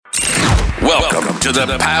Welcome to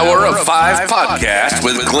the Power of Five podcast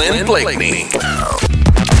with Glenn Blakeney.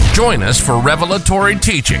 Join us for revelatory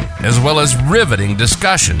teaching, as well as riveting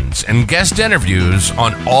discussions and guest interviews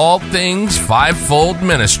on all things fivefold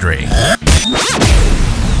ministry.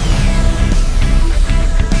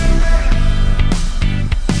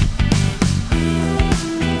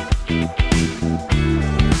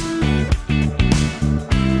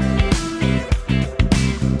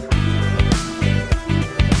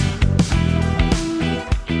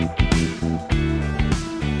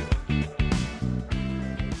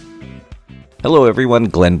 Hello everyone,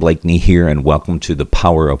 Glenn Blakeney here, and welcome to the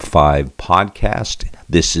Power of Five podcast.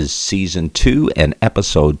 This is Season 2 and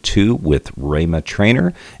Episode 2 with Rhema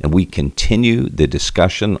Trayner, and we continue the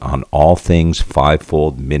discussion on all things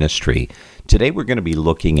fivefold ministry. Today we're going to be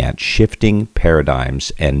looking at shifting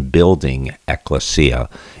paradigms and building Ekklesia.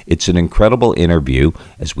 It's an incredible interview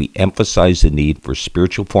as we emphasize the need for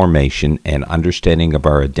spiritual formation and understanding of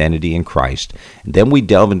our identity in Christ. And then we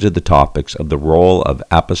delve into the topics of the role of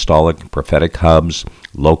apostolic and prophetic hubs,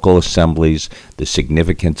 local assemblies, the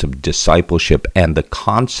significance of discipleship, and the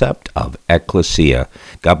concept of Ekklesia.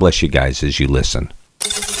 God bless you guys as you listen.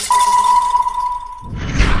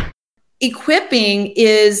 Equipping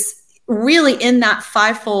is really in that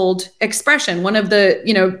fivefold expression. One of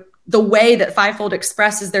the way that fivefold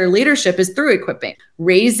expresses their leadership is through equipping,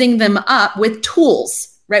 raising them up with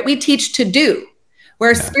tools, right? We teach to do,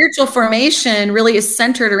 where spiritual formation really is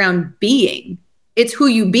centered around being. It's who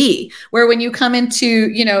you be, where when you come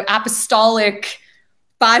into, apostolic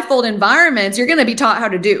fivefold environments, you're going to be taught how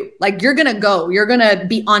to do. Like you're going to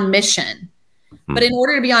be on mission. But in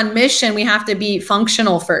order to be on mission, we have to be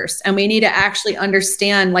functional first. And we need to actually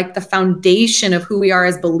understand like the foundation of who we are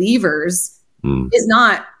as believers is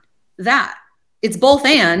not that. It's both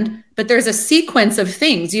and, but there's a sequence of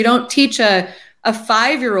things. You don't teach a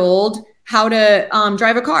 5-year-old how to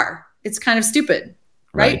drive a car. It's kind of stupid,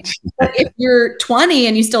 right? But if you're 20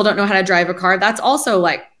 and you still don't know how to drive a car, that's also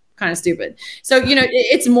like kind of stupid. So,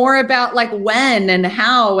 it's more about like when and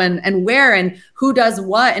how and where and who does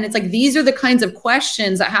what. And it's like, these are the kinds of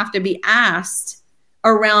questions that have to be asked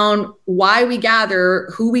around why we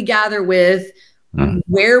gather, who we gather with,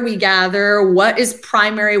 where we gather, what is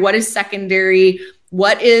primary, what is secondary,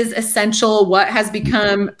 what is essential, what has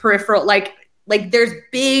become peripheral. Like there's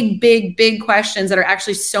big questions that are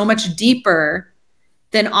actually so much deeper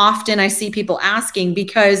than often I see people asking,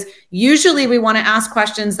 because usually we want to ask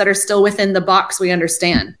questions that are still within the box we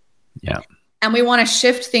understand. Yeah. And we want to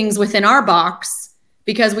shift things within our box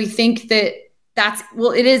because we think that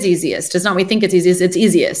it is easiest. It's not we think it's easiest, it's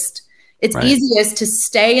easiest. It's easiest to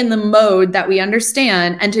stay in the mode that we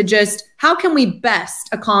understand and to just, how can we best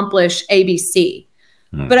accomplish ABC?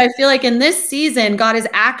 But I feel like in this season, God is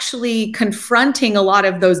actually confronting a lot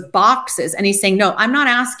of those boxes. And he's saying, no, I'm not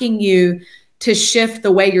asking you to shift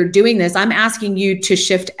the way you're doing this. I'm asking you to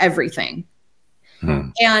shift everything.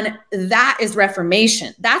 And that is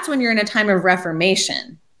reformation. That's when you're in a time of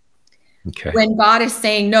reformation. Okay. When God is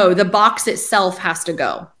saying, no, the box itself has to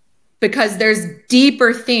go, because there's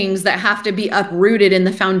deeper things that have to be uprooted in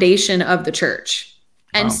the foundation of the church.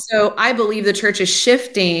 And so I believe the church is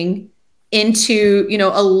shifting into,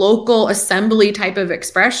 a local assembly type of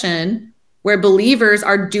expression where believers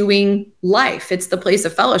are doing life. It's the place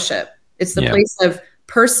of fellowship. It's the place of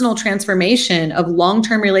personal transformation, of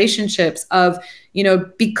long-term relationships, of,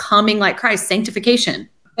 becoming like Christ, sanctification.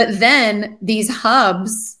 But then these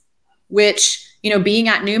hubs, which, being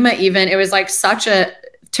at Pneuma even, it was like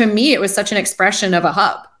to me, it was such an expression of a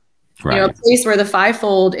hub. Right. A place where the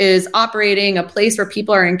fivefold is operating, a place where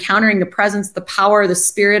people are encountering the presence, the power, the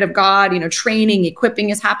Spirit of God, training,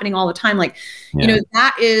 equipping is happening all the time. Like,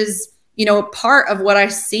 that is, part of what I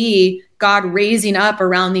see God raising up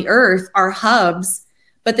around the earth are hubs.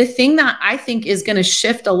 But the thing that I think is going to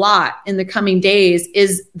shift a lot in the coming days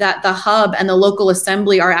is that the hub and the local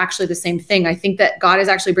assembly are actually the same thing. I think that God is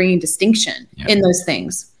actually bringing distinction in those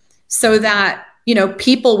things so that,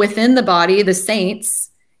 people within the body, the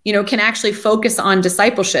saints, can actually focus on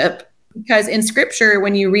discipleship. Because in scripture,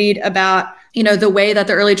 when you read about, the way that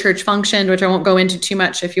the early church functioned, which I won't go into too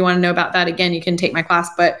much. If you want to know about that, again, you can take my class.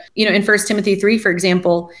 But, in 1 Timothy 3, for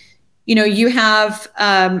example, you have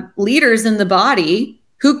leaders in the body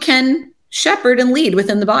who can shepherd and lead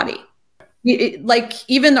within the body. Like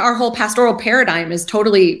even our whole pastoral paradigm is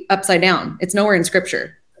totally upside down. It's nowhere in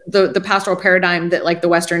scripture. The pastoral paradigm that like the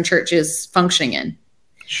Western church is functioning in.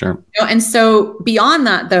 Sure. And so beyond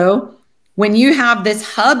that, though, when you have this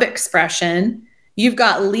hub expression, you've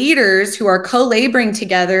got leaders who are co-laboring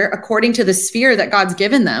together according to the sphere that God's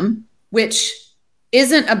given them, which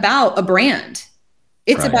isn't about a brand.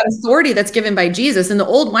 It's about authority that's given by Jesus. In the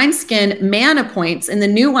old wineskin, man appoints. In the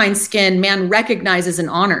new wineskin, man recognizes and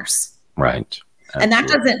honors. Right. Absolutely. And that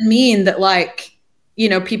doesn't mean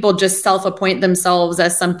that people just self-appoint themselves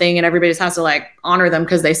as something and everybody just has to honor them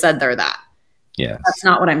because they said they're that. Yes. That's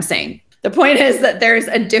not what I'm saying. The point is that there's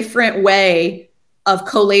a different way of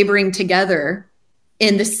co-laboring together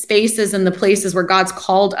in the spaces and the places where God's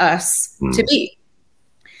called us to be.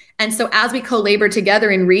 And so as we co-labor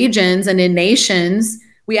together in regions and in nations,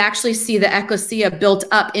 we actually see the Ekklesia built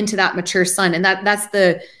up into that mature son. And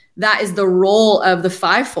that is the role of the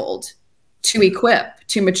fivefold, to equip,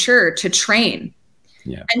 to mature, to train.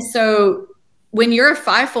 Yeah. And so when you're a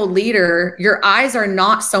fivefold leader, your eyes are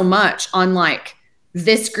not so much on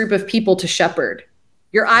this group of people to shepherd.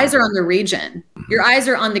 Your eyes are on the region. Your eyes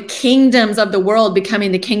are on the kingdoms of the world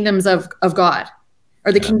becoming the kingdoms of God,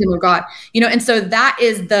 or the kingdom of God. And so that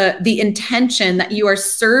is the intention, that you are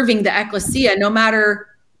serving the Ekklesia, no matter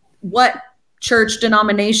what church,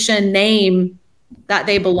 denomination, name that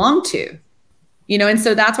they belong to. And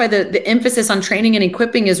so that's why the emphasis on training and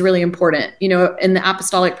equipping is really important. In the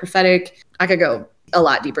apostolic prophetic, I could go a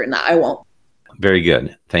lot deeper in that. I won't. Very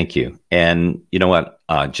good. Thank you. And you know what?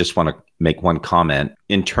 Just want to make one comment.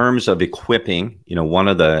 In terms of equipping, one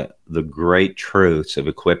of the great truths of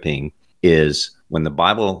equipping is when the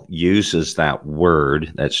Bible uses that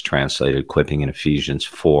word that's translated equipping in Ephesians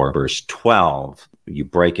 4, verse 12, you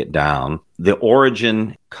break it down. The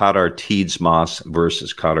origin, katartismos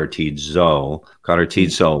versus katartizo.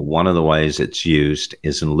 Katartizo, one of the ways it's used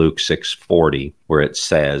is in Luke 6:40, where it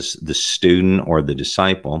says, the student or the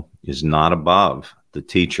disciple is not above the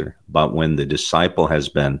teacher, but when the disciple has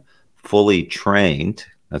been fully trained,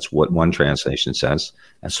 that's what one translation says,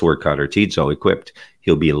 that's the word katartizo, equipped,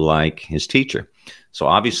 he'll be like his teacher. So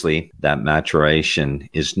obviously that maturation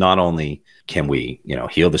is not only can we,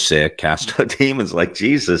 heal the sick, cast out demons like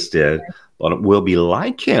Jesus did, but it will be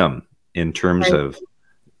like him in terms of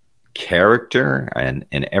character and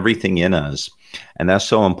everything in us. And that's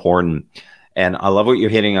so important. And I love what you're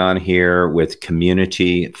hitting on here with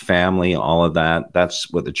community, family, all of that. That's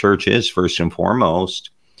what the church is, first and foremost,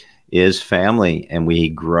 is family. And we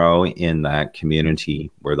grow in that community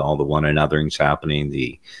where all the one anothering's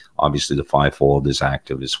happening. Obviously the fivefold is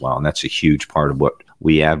active as well. And that's a huge part of what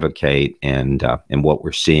we advocate and what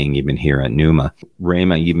we're seeing even here at Pneuma.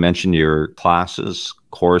 Rhema, you mentioned your classes,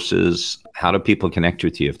 courses. How do people connect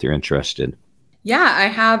with you if they're interested? Yeah, I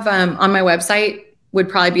have on my website would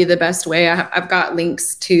probably be the best way. I've got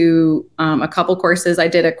links to a couple courses. I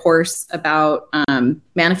did a course about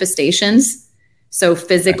manifestations. So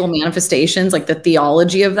physical manifestations, like the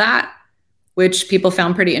theology of that, which people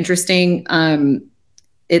found pretty interesting.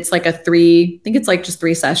 It's like I think it's just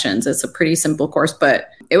 3 sessions. It's a pretty simple course, but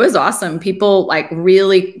it was awesome. People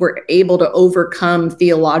really were able to overcome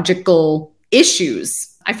theological issues.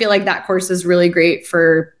 I feel like that course is really great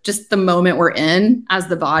for just the moment we're in as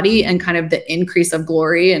the body and kind of the increase of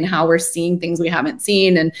glory and how we're seeing things we haven't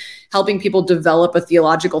seen and helping people develop a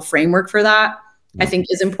theological framework for that. I think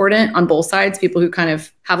is important on both sides. People who kind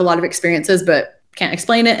of have a lot of experiences but can't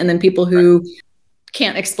explain it, and then people who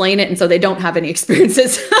can't explain it and so they don't have any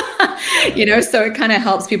experiences. So it kind of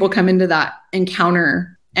helps people come into that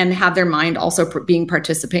encounter and have their mind also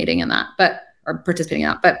participating in that. But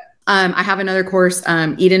I have another course,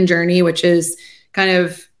 Eden Journey, which is kind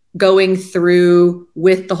of going through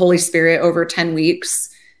with the Holy Spirit over 10 weeks,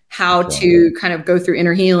 how to kind of go through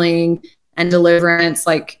inner healing and deliverance,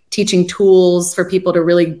 teaching tools for people to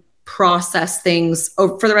really process things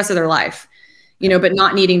for the rest of their life, but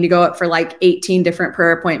not needing to go up for 18 different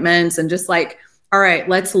prayer appointments and just all right,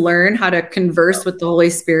 let's learn how to converse with the Holy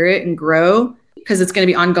Spirit and grow, because it's going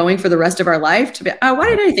to be ongoing for the rest of our life to be, oh, why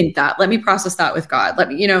did I think that? Let me process that with God.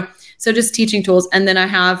 So just teaching tools. And then I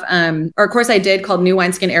have, a course I did called New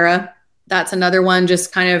Wineskin Era. That's another one,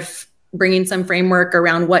 just kind of bringing some framework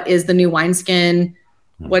around what is the new wineskin,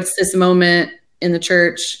 what's this moment in the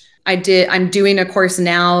church. I'm doing a course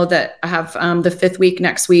now that I have the 5th week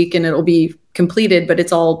next week, and it'll be completed, but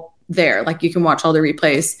it's all there. You can watch all the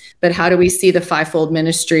replays. But how do we see the fivefold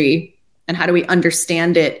ministry and how do we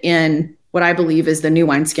understand it in what I believe is the new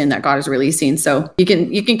wineskin that God is releasing? So you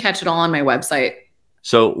can catch it all on my website.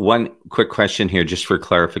 So one quick question here, just for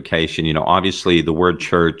clarification, obviously the word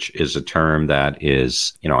church is a term that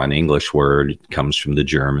is, an English word. It comes from the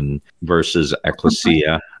German versus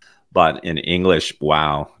Ekklesia. But in English,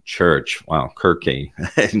 church, Kirche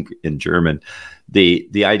in German.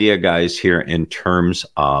 The idea, guys, here in terms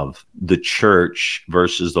of the church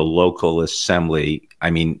versus the local assembly, I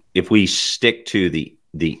mean, if we stick to the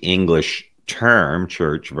English term,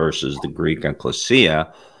 church versus the Greek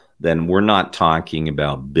Ekklesia, then we're not talking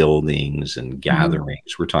about buildings and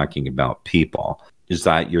gatherings. We're talking about people. Is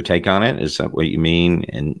that your take on it? Is that what you mean?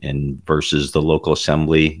 And versus the local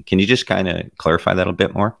assembly? Can you just kind of clarify that a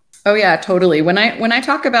bit more? Oh yeah, totally. When I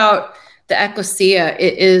talk about the Ekklesia,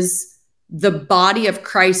 it is the body of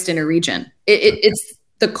Christ in a region. It's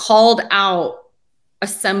the called out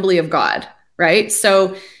assembly of God, right?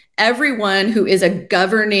 So everyone who is a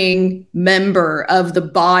governing member of the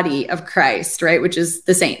body of Christ, right, which is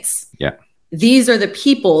the saints. Yeah. These are the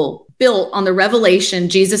people built on the revelation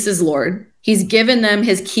Jesus is Lord. He's given them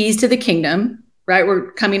his keys to the kingdom, right?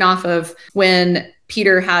 We're coming off of when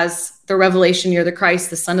Peter has the revelation, you're the Christ,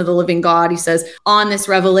 the Son of the living God. He says, on this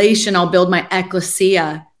revelation, I'll build my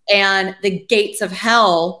Ekklesia, and the gates of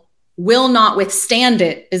hell will not withstand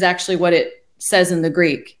it, is actually what it says in the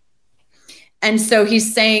Greek. And so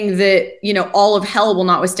he's saying that, all of hell will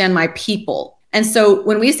not withstand my people. And so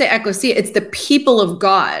when we say Ekklesia, it's the people of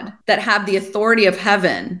God that have the authority of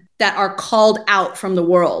heaven that are called out from the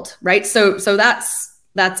world, right? So that's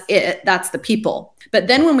it. That's the people. But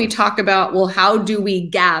then when we talk about, well, how do we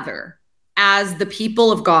gather as the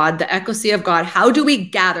people of God, the Ekklesia of God? How do we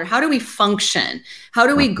gather? How do we function? How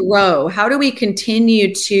do we grow? How do we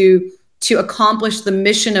continue to accomplish the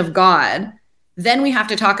mission of God? Then we have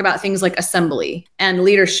to talk about things like assembly and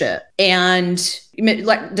leadership and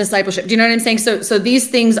like discipleship. Do you know what I'm saying? So these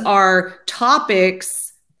things are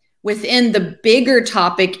topics within the bigger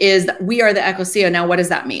topic is that we are the Ekklesia. Now, what does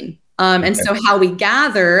that mean? And so how we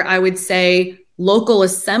gather, I would say local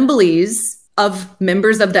assemblies of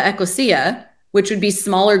members of the Ekklesia, which would be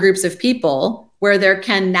smaller groups of people where there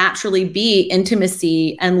can naturally be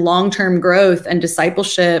intimacy and long-term growth and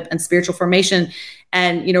discipleship and spiritual formation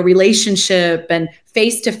and, relationship and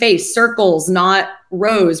face-to-face circles, not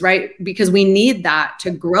rows, right? Because we need that to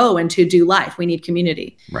grow and to do life. We need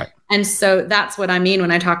community. Right. And so that's what I mean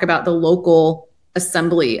when I talk about the local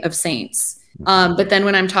assembly of saints. But then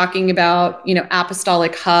when I'm talking about,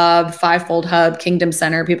 apostolic hub, fivefold hub, kingdom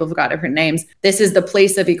center, people have got different names. This is the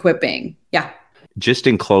place of equipping. Yeah. Just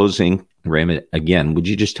in closing, Rhema, again, would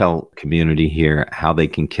you just tell community here how they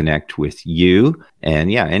can connect with you?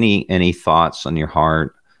 And any thoughts on your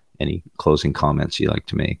heart, any closing comments you'd like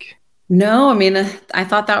to make? No, I mean, I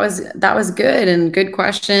thought that was good and good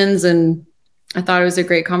questions. And I thought it was a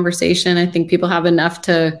great conversation. I think people have enough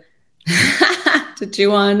to to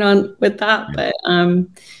chew on with that. But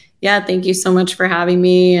thank you so much for having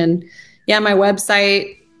me. And my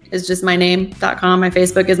website is just my name.com. My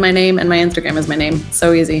Facebook is my name and my Instagram is my name.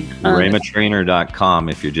 So easy. Trayner.com.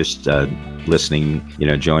 If you're just listening,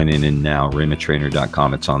 joining in now,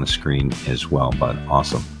 Trayner.com. It's on the screen as well, but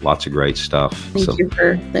awesome. Lots of great stuff. Thank you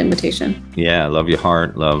for the invitation. Yeah. Love your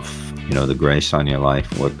heart. Love, the grace on your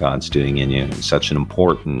life, what God's doing in you. It's such an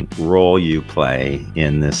important role you play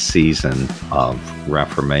in this season of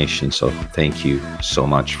Reformation. So thank you so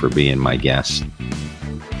much for being my guest.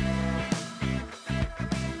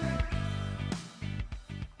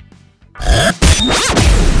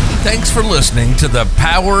 Thanks for listening to the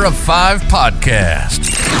Power of Five podcast.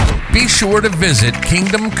 Be sure to visit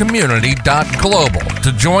kingdomcommunity.global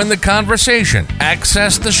to join the conversation,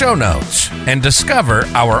 access the show notes, and discover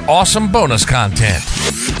our awesome bonus content.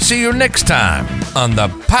 See you next time on the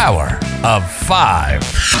Power of Five.